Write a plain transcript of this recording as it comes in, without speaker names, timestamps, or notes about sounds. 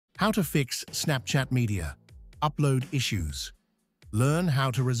How to fix Snapchat media upload issues. Learn how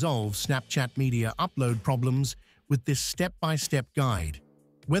to resolve Snapchat media upload problems with this step-by-step guide.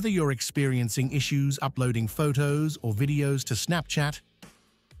 Whether you're experiencing issues uploading photos or videos to Snapchat,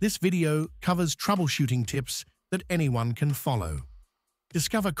 this video covers troubleshooting tips that anyone can follow.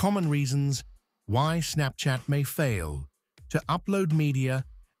 Discover common reasons why Snapchat may fail to upload media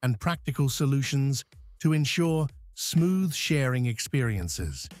and practical solutions to ensure smooth sharing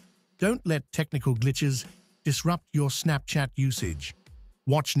experiences. Don't let technical glitches disrupt your Snapchat usage.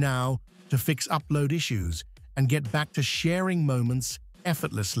 Watch now to fix upload issues and get back to sharing moments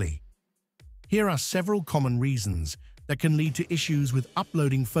effortlessly. Here are several common reasons that can lead to issues with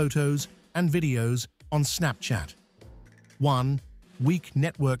uploading photos and videos on Snapchat. 1. Weak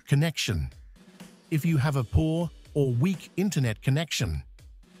network connection. If you have a poor or weak internet connection,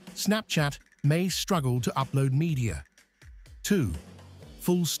 Snapchat may struggle to upload media. 2.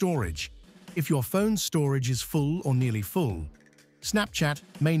 Full storage. If your phone's storage is full or nearly full, Snapchat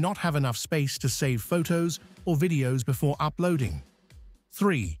may not have enough space to save photos or videos before uploading.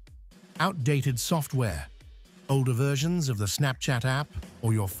 3. Outdated software. Older versions of the Snapchat app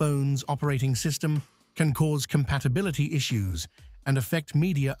or your phone's operating system can cause compatibility issues and affect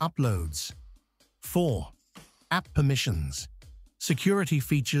media uploads. 4. App permissions. Security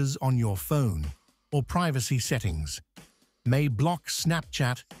features on your phone or privacy settings may block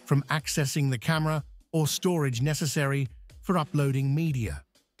Snapchat from accessing the camera or storage necessary for uploading media.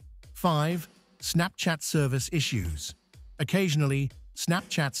 5. Snapchat service issues. Occasionally,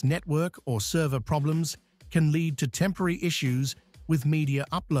 Snapchat's network or server problems can lead to temporary issues with media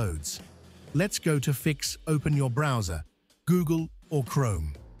uploads. Let's go to fix. Open your browser, Google or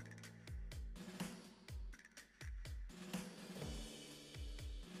Chrome.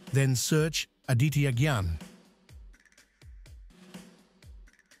 Then search Aditya Gyan.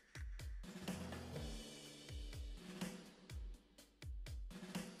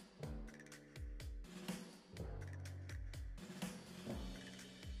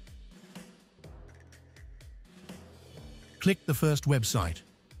 Click the first website.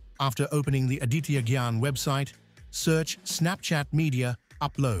 After opening the Aditya Gyan website, search Snapchat Media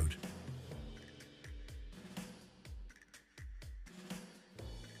Upload.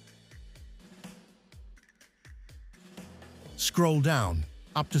 Scroll down,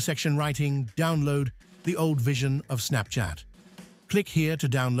 up to section writing Download the old version of Snapchat. Click here to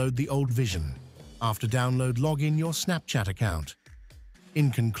download the old version. After download, log in your Snapchat account.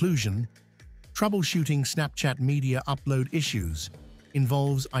 In conclusion, troubleshooting Snapchat media upload issues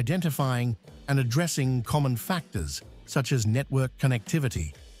involves identifying and addressing common factors such as network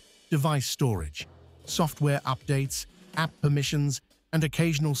connectivity, device storage, software updates, app permissions, and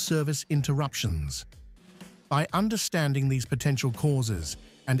occasional service interruptions. By understanding these potential causes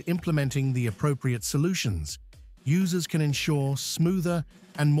and implementing the appropriate solutions, users can ensure smoother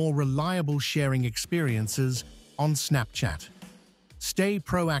and more reliable sharing experiences on Snapchat. Stay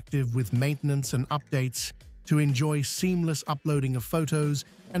proactive with maintenance and updates to enjoy seamless uploading of photos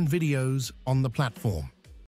and videos on the platform.